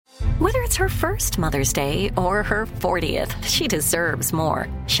Whether it's her first Mother's Day or her 40th, she deserves more.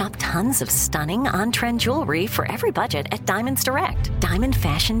 Shop tons of stunning on-trend jewelry for every budget at Diamonds Direct. Diamond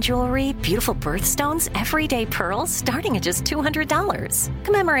fashion jewelry, beautiful birthstones, everyday pearls starting at just $200.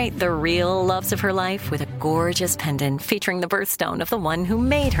 Commemorate the real loves of her life with a gorgeous pendant featuring the birthstone of the one who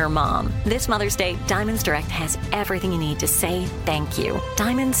made her mom. This Mother's Day, Diamonds Direct has everything you need to say thank you.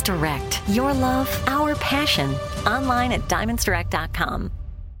 Diamonds Direct. Your love, our passion. Online at diamondsdirect.com.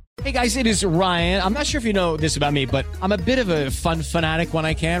 Hey guys, it is Ryan. I'm not sure if you know this about me, but I'm a bit of a fun fanatic when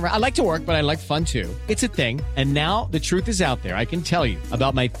I can. I like to work, but I like fun too. It's a thing. And now the truth is out there. I can tell you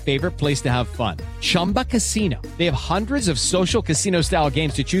about my favorite place to have fun. Chumba Casino. They have hundreds of social casino style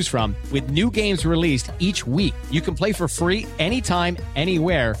games to choose from with new games released each week. You can play for free anytime,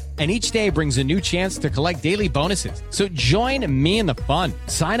 anywhere. And each day brings a new chance to collect daily bonuses. So join me in the fun.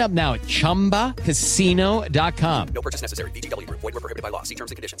 Sign up now at ChumbaCasino.com. No purchase necessary. VGW. Void where prohibited by law. See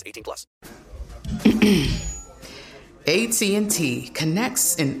terms and conditions. 18+. AT&T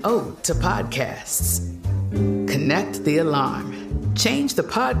connects an ode to podcasts. Connect the alarm. Change the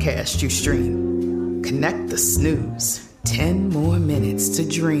podcast you stream. Connect the snooze. 10 more minutes to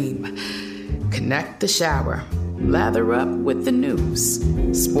dream. Connect the shower. Lather up with the news,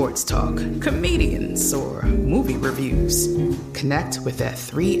 sports talk, comedians, or movie reviews. Connect with that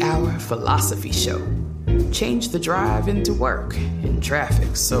 3-hour philosophy show. Change the drive into work in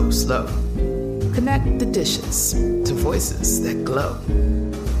traffic so slow. Connect the dishes to voices that glow.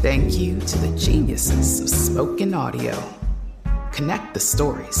 Thank you to the geniuses of spoken audio. Connect the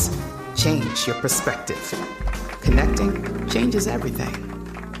stories. Change your perspective. Connecting changes everything.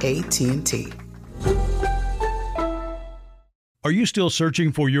 AT&T. Are you still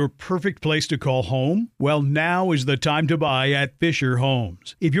searching for your perfect place to call home? Well, now is the time to buy at Fisher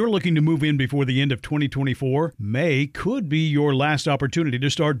Homes. If you're looking to move in before the end of 2024, May could be your last opportunity to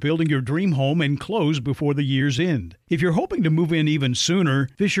start building your dream home and close before the year's end. If you're hoping to move in even sooner,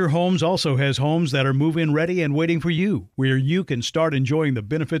 Fisher Homes also has homes that are move-in ready and waiting for you, where you can start enjoying the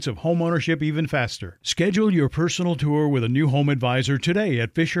benefits of homeownership even faster. Schedule your personal tour with a new home advisor today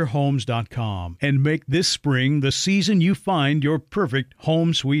at FisherHomes.com and make this spring the season you find your perfect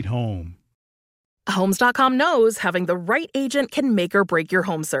home sweet home. Homes.com knows having the right agent can make or break your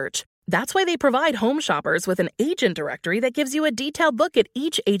home search. That's why they provide home shoppers with an agent directory that gives you a detailed look at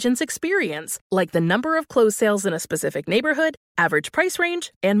each agent's experience, like the number of closed sales in a specific neighborhood, average price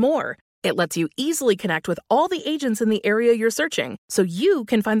range, and more. It lets you easily connect with all the agents in the area you're searching, so you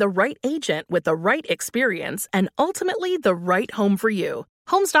can find the right agent with the right experience and ultimately the right home for you.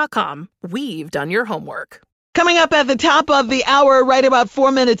 Homes.com. We've done your homework. Coming up at the top of the hour, right about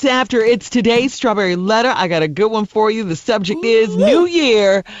 4 minutes after, it's today's Strawberry Letter. I got a good one for you. The subject is New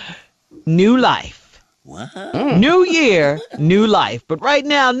Year, New Life. What? New Year, New Life. But right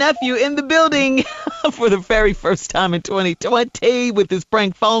now, nephew in the building for the very first time in 2020 with this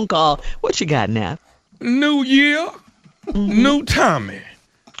prank phone call. What you got, Neff? New Year, New Tommy.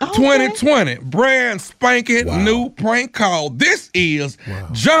 2020, brand spanking new prank call. This is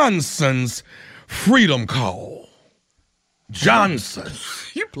Johnson's Freedom Call. Johnson.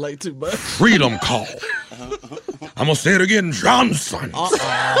 You play too much. Freedom Call. I'm going to say it again. Johnson.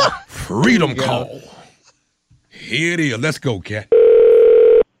 Freedom Call. Here it is. Let's go, Cat.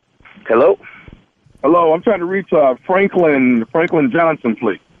 Hello? Hello, I'm trying to reach Franklin Johnson,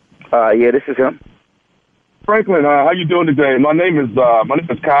 please. Yeah, this is him. Franklin, how you doing today? My name is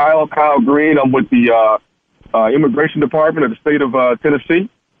Kyle Green. I'm with the Immigration Department of the state of Tennessee.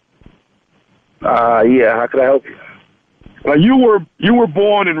 Yeah, how could I help you? You were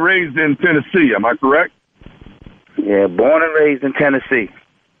born and raised in Tennessee, am I correct? Yeah, born and raised in Tennessee.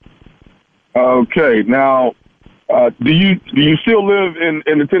 Okay, now, do you still live in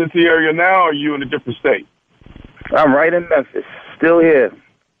the Tennessee area now, or are you in a different state? I'm right in Memphis, still here.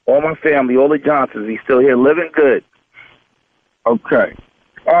 All my family, all the Johnsons, he's still here, living good. Okay.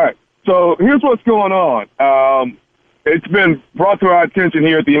 All right, so here's what's going on. It's been brought to our attention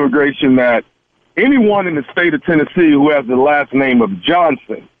here at the immigration that anyone in the state of Tennessee who has the last name of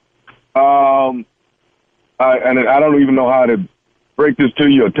Johnson, and I don't even know how to break this to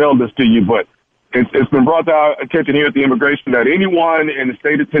you or tell this to you, but it's been brought to our attention here at the immigration that anyone in the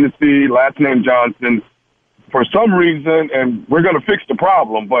state of Tennessee, last name Johnson, for some reason, and we're going to fix the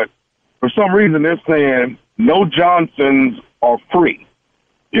problem, but for some reason they're saying no Johnsons are free.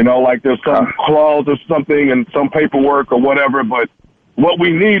 You know, like there's some clause or something and some paperwork or whatever, but what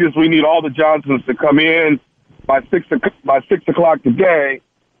we need is all the Johnsons to come in by 6 o'clock today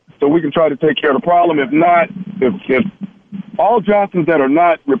so we can try to take care of the problem. If not, if all Johnsons that are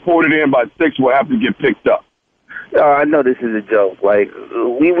not reported in by 6 will have to get picked up. I know this is a joke. Like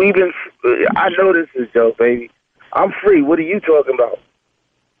we've been. I know this is a joke, baby. I'm free. What are you talking about?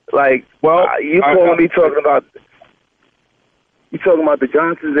 Like, well, you calling me talking about? You talking about the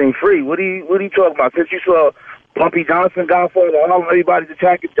Johnsons ain't free? What are you talking about? Since you saw Bumpy Johnson, Godfather, all everybody's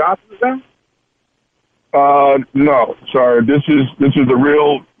attacking Johnsons now? No, sorry. This is the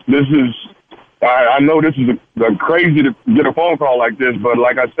real. This is. I know this is a crazy to get a phone call like this, but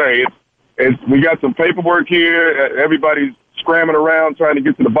like I say, we got some paperwork here. Everybody's scrambling around trying to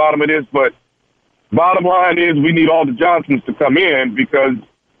get to the bottom of this, but bottom line is we need all the Johnsons to come in because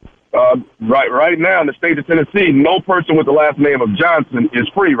right now in the state of Tennessee, no person with the last name of Johnson is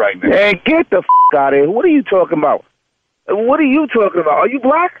free right now. Man, get the out of here. What are you talking about? What are you talking about? Are you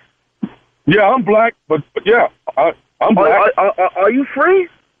black? Yeah, I'm black, but yeah, I'm black. Are you free?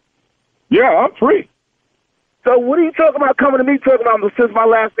 Yeah, I'm free. So what are you talking about coming to me talking about since my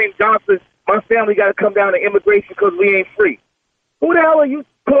last name Johnson, my family got to come down to immigration because we ain't free? Who the hell are you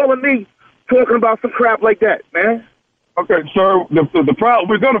calling me talking about some crap like that, man? Okay, sir, the problem,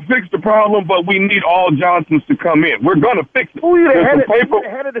 we're going to fix the problem, but we need all Johnsons to come in. We're going to fix it. Who are you, the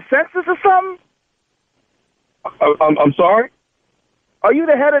head of the census or something? I'm sorry? Are you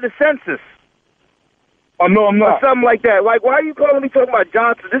the head of the census? No, I'm not. Or something like that. Like, why are you calling me talking about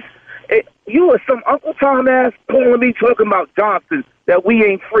Johnson? You are some Uncle Tom ass calling me talking about Johnson that we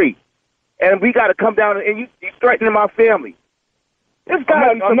ain't free, and we got to come down and you threatening my family. This guy,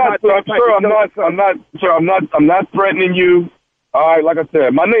 I'm not threatening you. All right, like I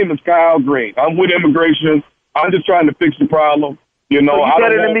said, my name is Kyle Green. I'm with immigration. I'm just trying to fix the problem. You know, so you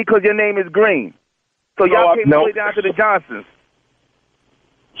better than me because your name is Green. So y'all came all the way down to the Johnsons.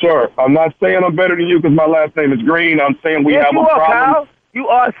 Sure, I'm not saying I'm better than you because my last name is Green. I'm saying we have a problem. Kyle. You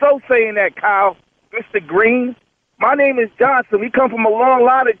are so saying that, Kyle, Mr. Green. My name is Johnson. We come from a long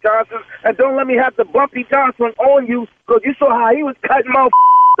line of Johnsons, and don't let me have the Bumpy Johnson on you because you saw how he was cutting my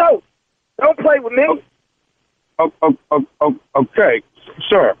throat. Don't play with me. Okay,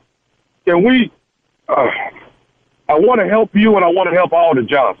 sir. Can we? I want to help you, and I want to help all the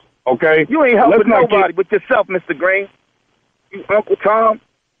Johnsons. Okay. You ain't helping nobody but yourself, Mr. Green. You Uncle Tom.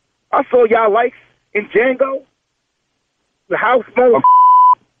 I saw y'all likes in Django. The house mode.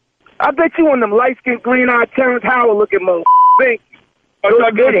 I bet you on them light-skinned, green-eyed Terrence Howard looking mother. Thank you.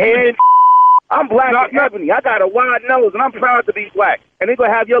 Those good head. I'm black and ebony. I got a wide nose, and I'm proud to be black. And they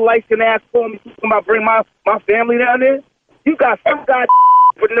gonna have your light-skinned ass call me talking about bring my family down there? You got some guy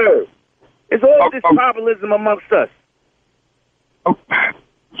for nerve. It's all this tribalism amongst us.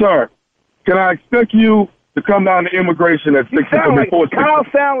 Sir, can I expect you to come down to immigration at 6 before 6? Kyle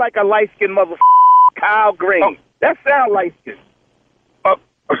sound like a light-skinned mother. Kyle Green. That sound light-skinned.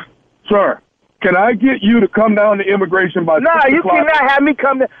 Sir, can I get you to come down to immigration by 6 o'clock? Nah, you cannot have me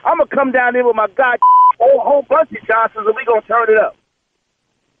come. I'm gonna come down there with my whole bunch of Johnsons, and we gonna turn it up.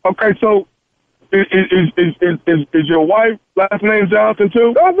 Okay, so is your wife last name Johnson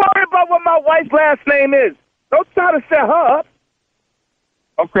too? Don't worry about what my wife's last name is. Don't try to set her up.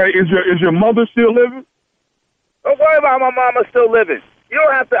 Okay, is your mother still living? Don't worry about my mama still living. You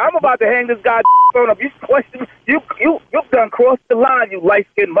don't have to. I'm about to hang this guy phone up. You question. You done crossed the line. You light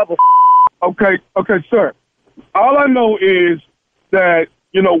skinned mother. Okay, sir. All I know is that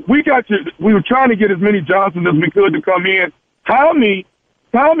we got you. We were trying to get as many Johnsons as we could to come in. Tommy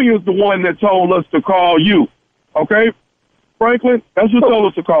is the one that told us to call you. Okay, Franklin, that's who told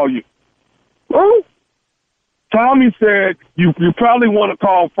us to call you. Who? Tommy said you probably want to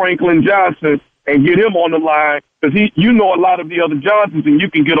call Franklin Johnson and get him on the line because you know a lot of the other Johnsons and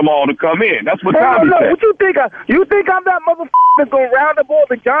you can get them all to come in. That's what Tommy said. What you think? You think I'm that motherfucker that's going to round up all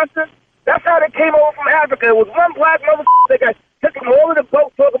the Johnsons? That's how they came over from Africa. It was one black motherfucker that took them all in the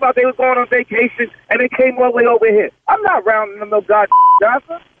boat, talk about they was going on vacation, and they came all the way over here. I'm not rounding them no goddamn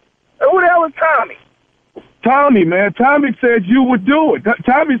Johnson. Who the hell is Tommy? Tommy, man. Tommy said you would do it.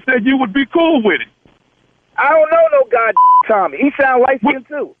 Tommy said you would be cool with it. I don't know no goddamn Tommy. He sound light-skinned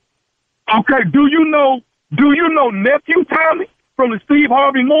too. Okay, do you know nephew Tommy from the Steve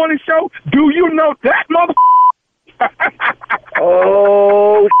Harvey Morning Show? Do you know that motherfucker?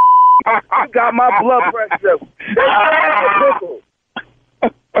 Oh, you got my blood pressure.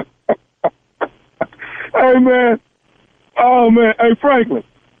 Hey, man. Oh, man. Hey, Franklin.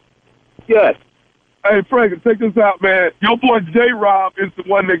 Yes. Hey, Franklin, check this out, man. Your boy J-Rob is the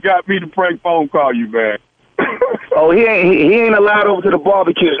one that got me to prank phone call you, man. Oh, he ain't allowed over to the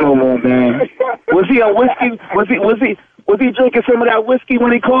barbecues no more, man. Was he on whiskey? Was he drinking some of that whiskey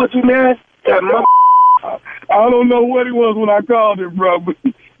when he called you, man? I don't know what he was when I called him, bro, but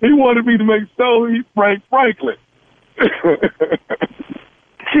he wanted me to make sure he pranked Franklin.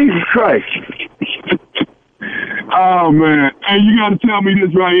 Jesus Christ. Oh, man. Hey, you got to tell me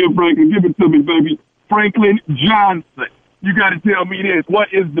this right here, Franklin. Give it to me, baby. Franklin Johnson. You got to tell me this. What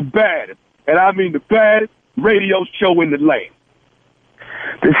is the baddest, and I mean the baddest, radio show in the land?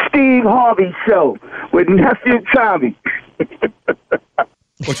 The Steve Harvey Show with Nephew Tommy.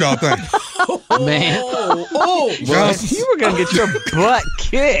 What y'all think? Man. You were going to get your butt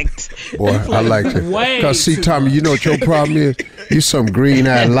kicked. Boy, I like it. Because, see, Tommy, you know what your problem is? You some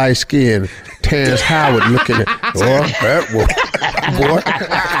green-eyed, light-skinned Terrence Howard looking at. Boy,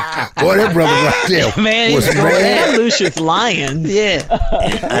 that brother right there Man, was mad. Lucius Lyons. Yeah.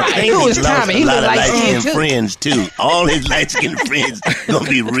 I think Who was he's lost Tommy? a lot of He light-skinned too. friends, too. All his light-skinned friends going to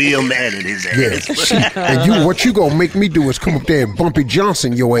be real mad at his ass. Yeah, see, and what you gonna make me do is come up there and Bumpy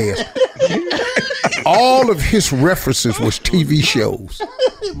Johnson your ass. All of his references was TV shows.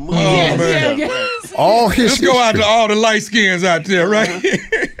 Oh, man. All his Let's go out to all the light skins out there, right?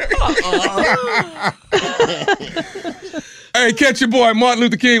 Hey, catch your boy Martin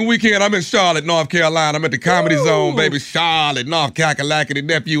Luther King weekend. I'm in Charlotte, North Carolina. I'm at the Comedy Zone, baby. Charlotte, North Kakalaki. The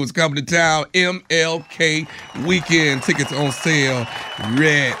nephew is coming to town. MLK weekend. Tickets on sale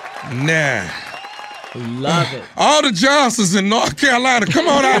right now. Love it. All the Johnsons in North Carolina, come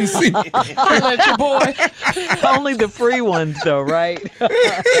on out and see. That's your boy. Only the free ones, though, right?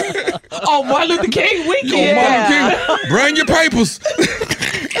 Oh, Martin Luther King weekend. Yo, Martin King, bring your papers.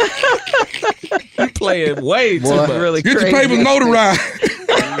 You playing way too much. Really Get crazy. your papers notarized.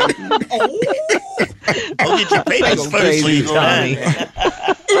 Go get your papers first before you go down there.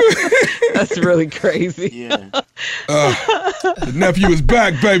 That's really crazy. Yeah. The nephew is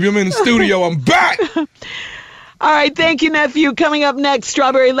back, baby. I'm in the studio. I'm back. All right, thank you, nephew. Coming up next,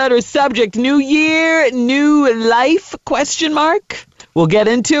 Strawberry Letter subject, New Year, New Life, question mark. We'll get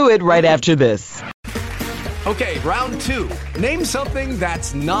into it right after this. Okay, round two. Name something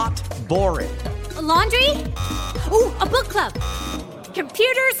that's not boring. A laundry? Ooh, a book club.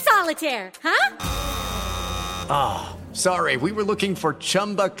 Computer solitaire, huh? Ah, sorry, we were looking for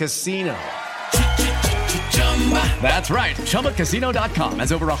Chumba Casino. That's right, ChumbaCasino.com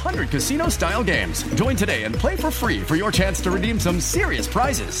has over 100 casino-style games. Join today and play for free for your chance to redeem some serious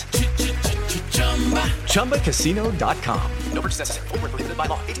prizes. ChumbaCasino.com. No purchase necessary. Void where prohibited by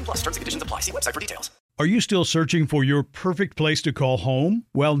law. 18+ terms and conditions apply. See website for details. Are you still searching for your perfect place to call home?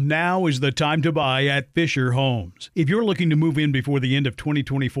 Well, now is the time to buy at Fisher Homes. If you're looking to move in before the end of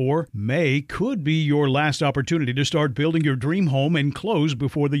 2024, May could be your last opportunity to start building your dream home and close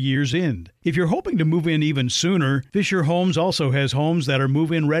before the year's end. If you're hoping to move in even sooner, Fisher Homes also has homes that are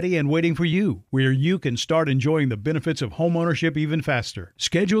move-in ready and waiting for you, where you can start enjoying the benefits of homeownership even faster.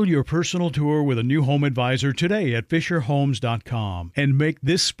 Schedule your personal tour with a new home advisor today at FisherHomes.com and make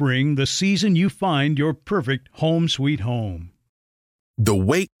this spring the season you find your perfect home sweet home. The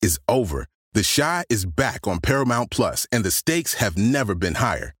wait is over. The Chi is back on Paramount Plus, and the stakes have never been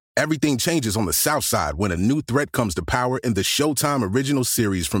higher. Everything changes on the South Side when a new threat comes to power in the Showtime original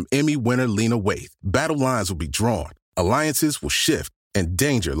series from Emmy winner Lena Waithe. Battle lines will be drawn, alliances will shift, and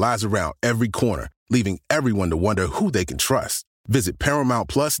danger lies around every corner, leaving everyone to wonder who they can trust. Visit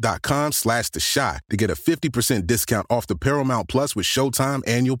ParamountPlus.com/The Chi to get a 50% discount off the Paramount Plus with Showtime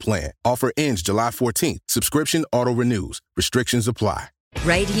annual plan. Offer ends July 14th. Subscription auto-renews. Restrictions apply.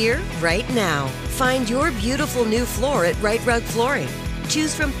 Right here, right now. Find your beautiful new floor at Right Rug Flooring.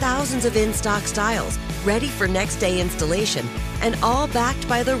 Choose from thousands of in-stock styles, ready for next day installation, and all backed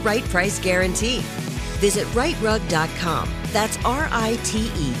by the right price guarantee. Visit rightrug.com. That's RITERUG.com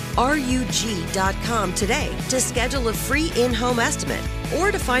today to schedule a free in-home estimate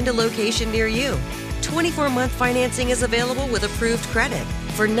or to find a location near you. 24-month financing is available with approved credit.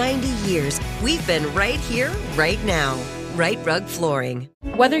 For 90 years, we've been right here, right now. Right Rug Flooring.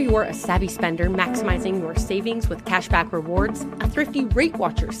 Whether you're a savvy spender maximizing your savings with cashback rewards, a thrifty rate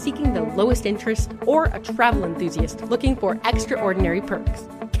watcher seeking the lowest interest, or a travel enthusiast looking for extraordinary perks,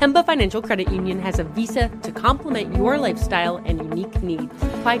 Kemba Financial Credit Union has a visa to complement your lifestyle and unique needs.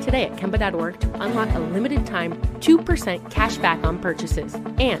 Apply today at Kemba.org to unlock a limited time 2% cash back on purchases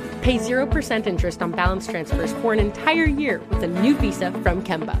and pay 0% interest on balance transfers for an entire year with a new visa from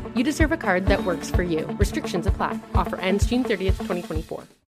Kemba. You deserve a card that works for you. Restrictions apply. Offer ends June 30th, 2024.